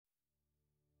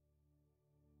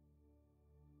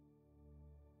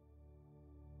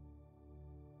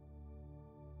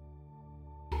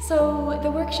So the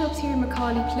workshops here in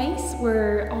McAuley Place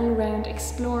were all around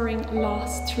exploring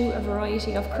loss through a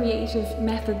variety of creative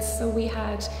methods. So we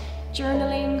had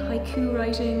journaling, haiku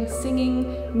writing,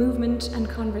 singing, movement and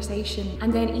conversation.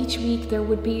 And then each week there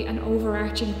would be an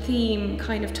overarching theme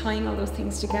kind of tying all those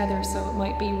things together. So it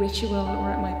might be ritual,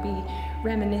 or it might be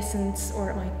reminiscence,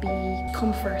 or it might be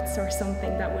comforts or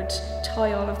something that would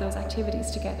tie all of those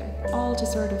activities together. All to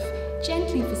sort of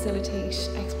gently facilitate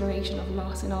exploration of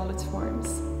loss in all its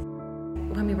forms.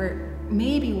 When we were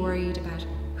maybe worried about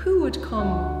who would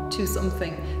come to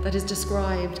something that is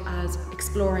described as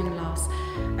exploring loss,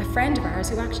 a friend of ours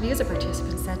who actually is a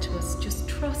participant said to us, just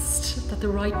trust that the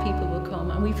right people will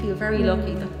come. And we feel very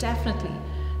lucky that definitely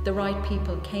the right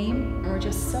people came, and we're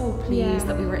just so pleased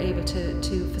that we were able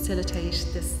to facilitate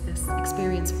this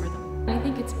experience for them. I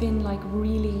think it's been like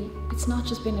really, it's not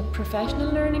just been a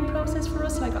professional learning process for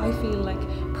us. Like I feel like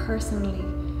personally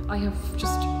I have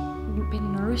just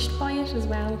been nourished by it as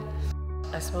well.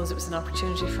 I suppose it was an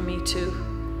opportunity for me to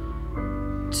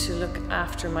look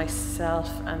after myself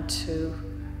and to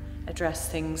address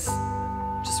things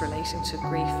just relating to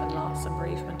grief and loss and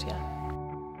bereavement,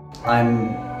 I'm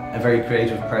a very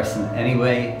creative person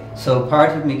anyway, so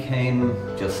part of me came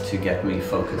just to get me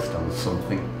focused on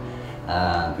something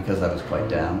because I was quite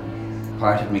down.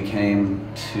 Part of me came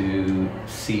to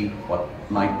see what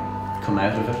might come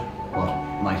out of it, what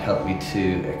might help me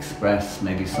to express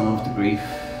maybe some of the grief,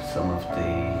 some of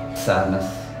the sadness,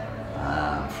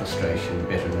 frustration,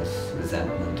 bitterness,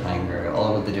 resentment, anger,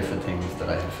 all of the different things that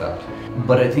I had felt.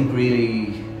 But I think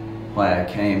really why I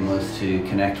came was to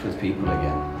connect with people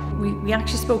again. We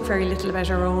actually spoke very little about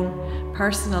our own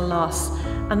personal loss,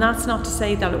 and that's not to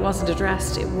say that it wasn't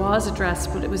addressed. It was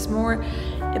addressed, but it was more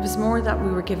that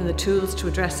we were given the tools to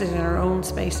address it in our own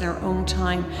space, in our own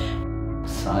time.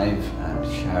 Sadhbh and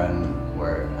Sharon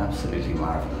were absolutely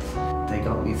marvellous. They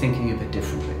got me thinking a bit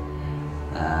differently,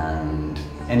 and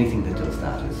anything that does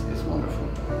that is wonderful.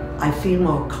 I feel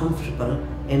more comfortable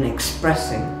in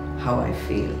expressing how I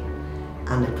feel,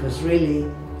 and it was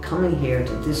really coming here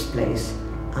to this place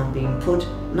and being put,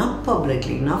 not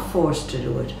publicly, not forced to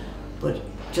do it, but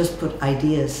just put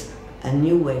ideas, a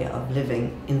new way of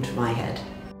living into my head.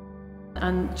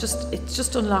 And it's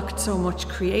just unlocked so much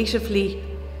creatively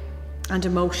and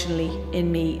emotionally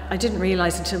in me. I didn't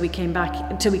realise until we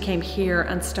came here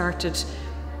and started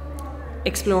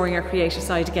exploring our creative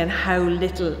side again, how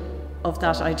little of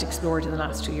that I'd explored in the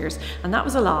last 2 years. And that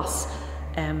was a loss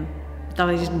that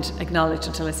I didn't acknowledge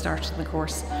until I started in the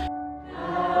course.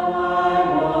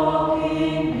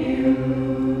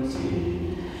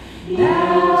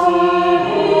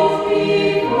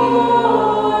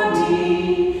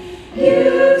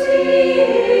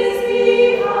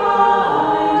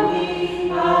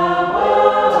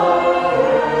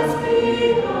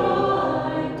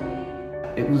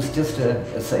 It was just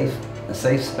a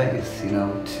safe space, you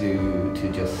know,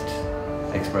 to just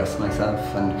express myself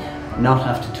and not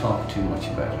have to talk too much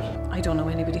about it. I don't know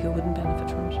anybody who wouldn't benefit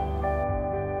from it.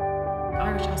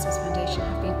 Irish Hospice Foundation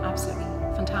have been absolutely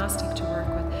fantastic to work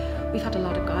with. We've had a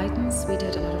lot of guidance, we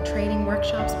did a lot of training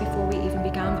workshops before we even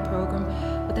began the programme,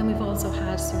 but then we've also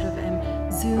had sort of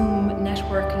Zoom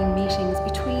networking meetings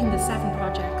between the 7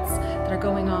 projects that are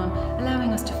going on,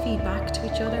 allowing us to feed back to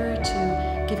each other,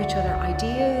 to give each other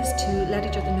ideas, to let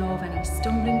each other know of any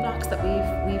stumbling blocks that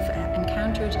we've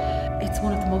encountered. It's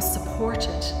one of the most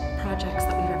supported projects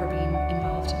that we've ever been involved in.